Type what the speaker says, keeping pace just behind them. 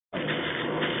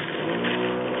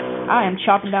I am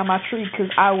chopping down my tree because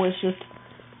I was just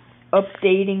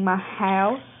updating my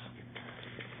house.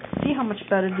 See how much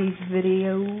better these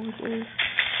videos is.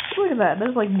 Look at that.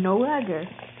 There's like no lag there.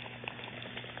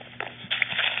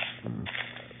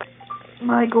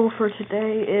 My goal for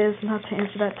today is not to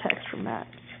answer that text from Matt.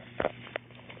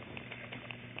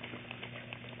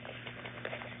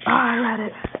 Oh, I read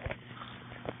it.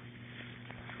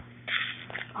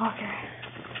 Okay.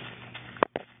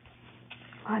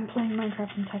 I'm playing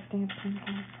Minecraft and texting at the same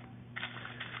time.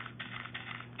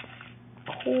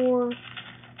 Core.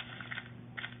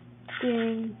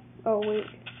 Ding. Oh, wait.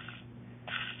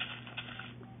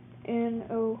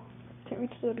 N-O. Can't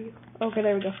reach W. Okay,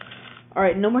 there we go.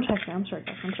 Alright, no more texting. I'm sorry,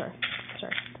 guys. I'm sorry.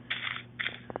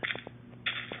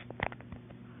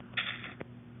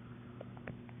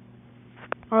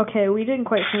 Okay, we didn't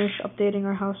quite finish updating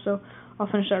our house, so I'll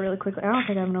finish that really quickly. I don't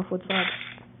think I have enough wood slabs.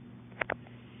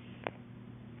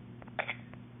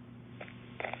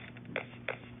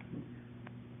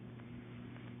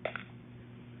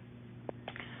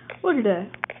 Look at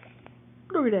that.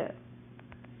 Look at that.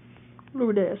 Look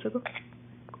at that, sucker.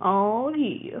 Oh,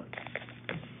 yeah.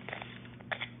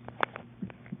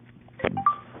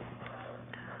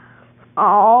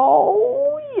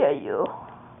 Oh, yeah.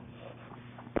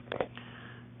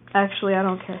 Actually, I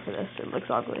don't care for this. It looks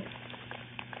ugly.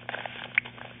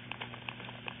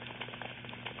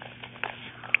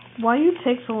 Why you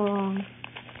take so long?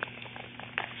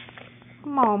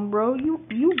 Come on, bro. You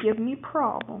give me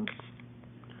problems.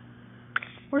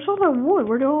 Where's all that wood?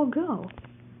 Where'd it all go?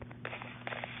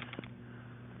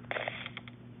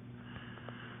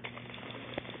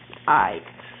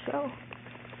 So.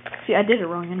 See, I did it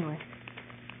wrong anyway.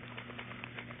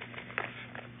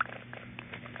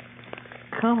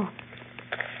 Come on.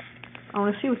 I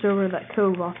want to see what's over that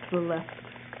cove off to the left.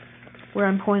 Where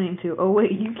I'm pointing to. Oh,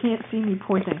 wait, you can't see me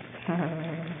pointing.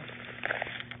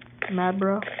 Mad,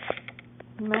 bro?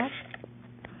 Mad?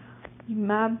 You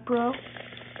mad, bro?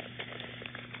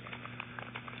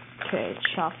 Okay,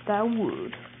 chop that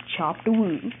wood. Chop the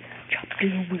wood. Chop the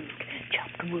wood. Chop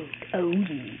the wood. Oh,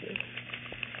 yeah.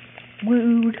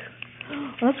 Wood.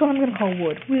 That's what I'm gonna call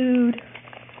wood. Wood.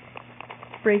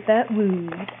 Break that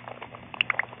wood.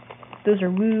 Those are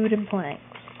wood and planks.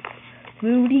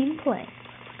 Wood and planks.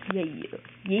 Yeah.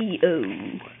 Yeah. Oh.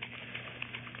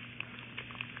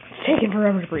 It's taking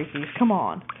forever to break these. Come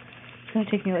on. It's gonna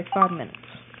take me like 5 minutes.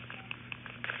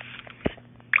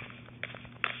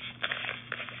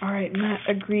 Alright, Matt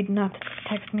agreed not to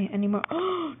text me anymore.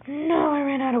 Oh, no, I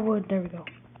ran out of wood. There we go.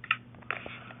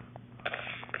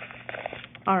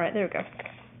 Alright, there we go.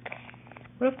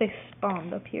 What if they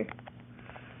spawned up here?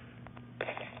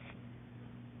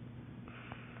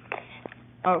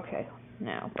 Okay,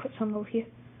 now put some over here.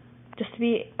 Just to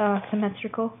be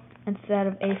symmetrical instead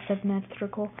of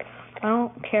asymmetrical. I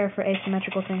don't care for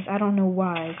asymmetrical things. I don't know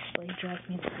why. It just like drives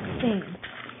me insane.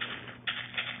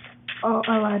 Oh,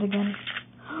 I lied again.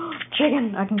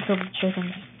 Chicken! I can kill the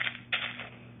chickens.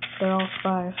 They're all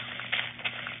spies.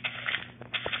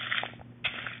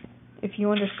 If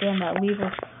you understand that, leave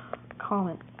a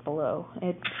comment below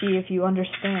and see if you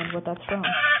understand what that's from.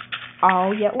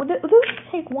 Oh, yeah. Well, those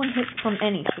take one hit from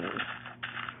any food.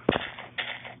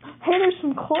 Hey, there's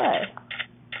some clay.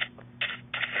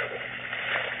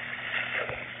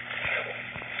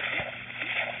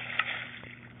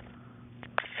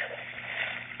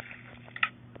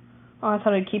 Oh, I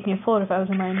thought it'd keep me afloat if I was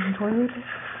in my inventory.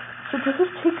 So does this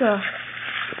take a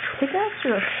pickaxe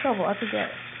or a shovel? I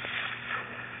forget.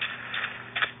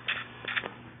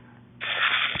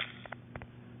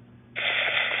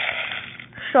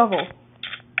 Shovel.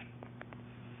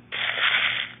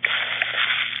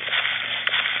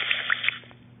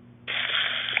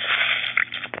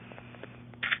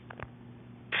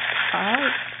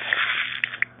 Alright.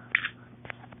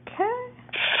 Okay.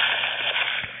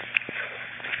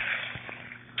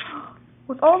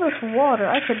 With all this water,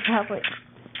 I could have like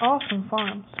awesome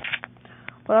farms.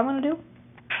 What I'm gonna do?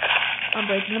 I'm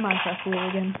breaking the Minecraft rule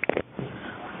again.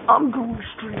 I'm going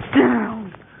straight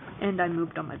down. And I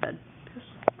moved on my bed because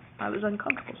I was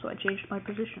uncomfortable, so I changed my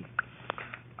position.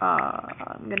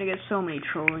 I'm gonna get so many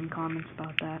trolling comments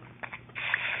about that.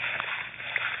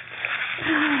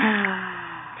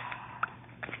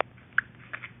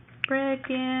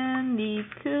 Breaking the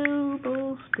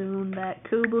cobblestone, that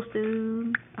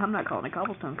cobblestone. I'm not calling it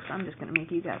cobblestone because I'm just gonna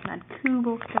make you guys mad.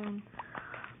 Cobblestone.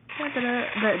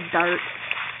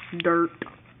 The dirt.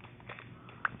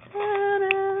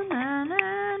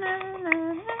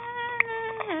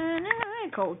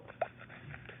 Cold.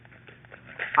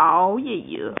 Oh yeah.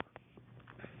 You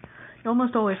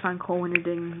almost always find coal when you're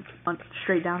digging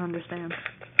straight down under stands.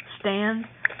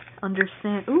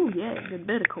 understand. Ooh, yeah, a good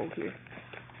bit of coal here.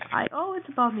 Oh, it's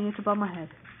above me. It's above my head.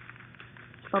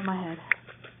 It's above my head.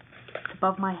 It's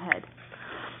above my head.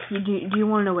 Do you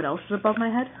want to know what else is above my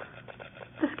head?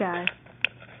 The sky.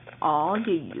 Aw,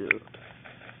 yeah.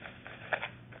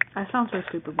 I sound so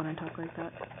stupid when I talk like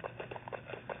that.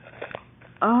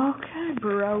 Okay,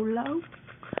 Brolo.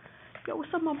 Yo,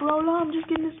 what's up, my Brolo? I'm just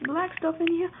getting this black stuff in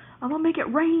here. I'm gonna make it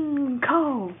rain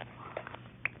coal.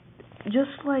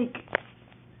 Just like...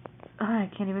 I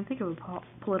can't even think of a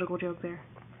political joke there.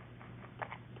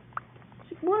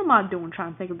 What am I doing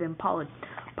trying to think of them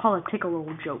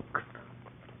political jokes?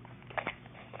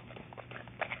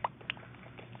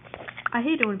 I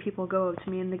hate it when people go up to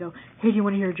me and they go, hey, do you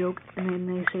want to hear a joke? And then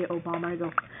they say Obama. I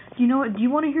go, do you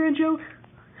want to hear a joke?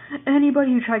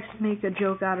 Anybody who tries to make a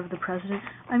joke out of the president,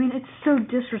 I mean, it's so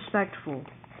disrespectful.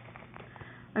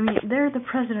 I mean, they're the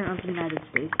president of the United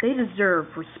States. They deserve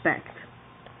respect.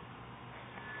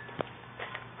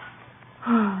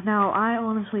 Now, I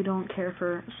honestly don't care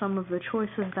for some of the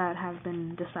choices that have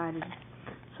been decided,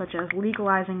 such as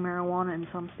legalizing marijuana in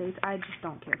some states. I just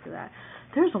don't care for that.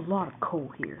 There's a lot of coal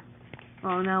here.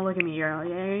 Oh, now look at me. You're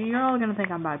all going to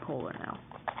think I'm bipolar now.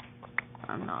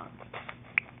 I'm not.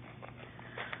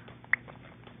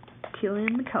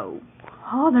 Killing the coal.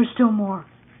 Oh, there's still more.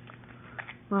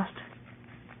 Must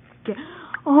get...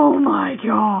 Oh my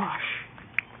gosh.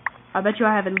 I bet you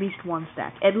I have at least one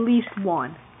stack. At least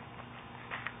one.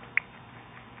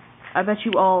 I bet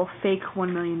you all fake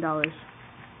 $1 million.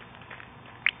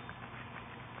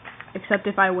 Except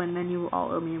if I win, then you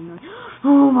all owe me $1 million.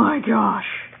 Oh my gosh.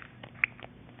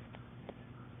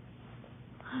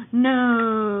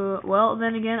 No. Well,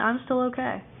 then again, I'm still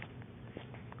okay.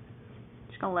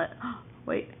 Just gonna let...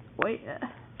 Wait. Okay.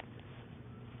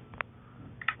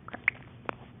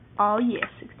 Oh yeah,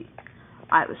 60.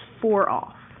 I was 4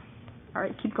 off.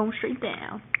 Alright, keep going straight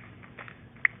down.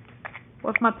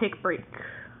 What's my pick break?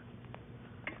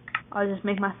 I'll just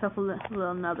make myself a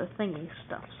little another thingy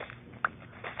stuff.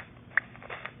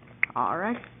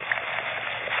 Alright.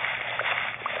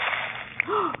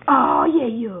 Oh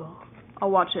yeah.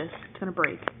 I'll watch this. It's gonna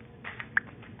break.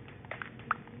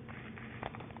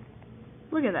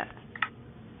 Look at that.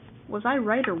 Was I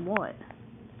right or what?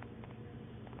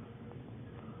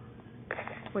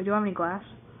 Wait, do I have any glass?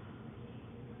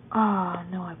 Ah,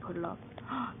 no, I put it up.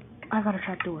 I got a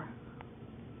trap door.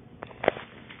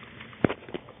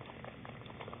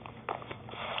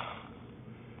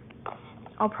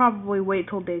 I'll probably wait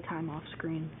till daytime off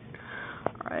screen.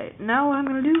 Alright, now what I'm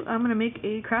gonna do, I'm gonna make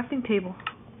a crafting table.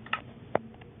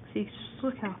 See, just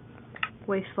look how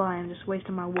wasteful I am, just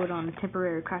wasting my wood on a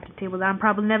temporary crafting table that I'm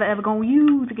probably never ever gonna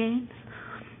use again.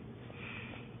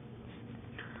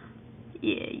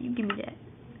 Yeah, you give me that.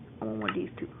 I want one of these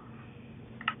two.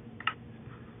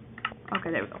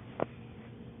 Okay, there we go.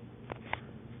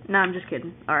 No, I'm just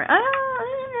kidding. Alright.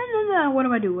 What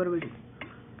do I do?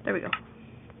 There we go.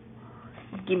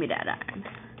 Give me that iron.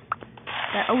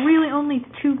 Really only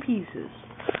 2 pieces.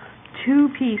 2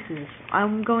 pieces.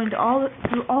 I'm going to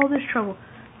through all this trouble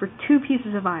for 2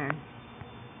 pieces of iron.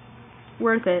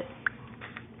 Worth it.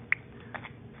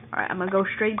 Alright, I'm gonna go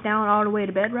straight down all the way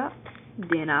to bedrock.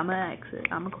 Then I'm gonna exit.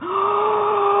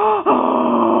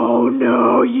 Oh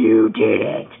no, you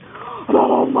didn't!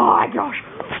 Oh my gosh!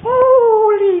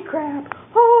 Holy crap!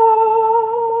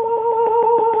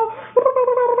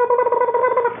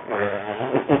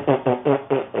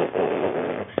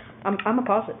 I'm gonna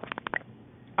pause it.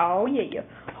 Oh yeah.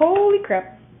 Holy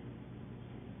crap!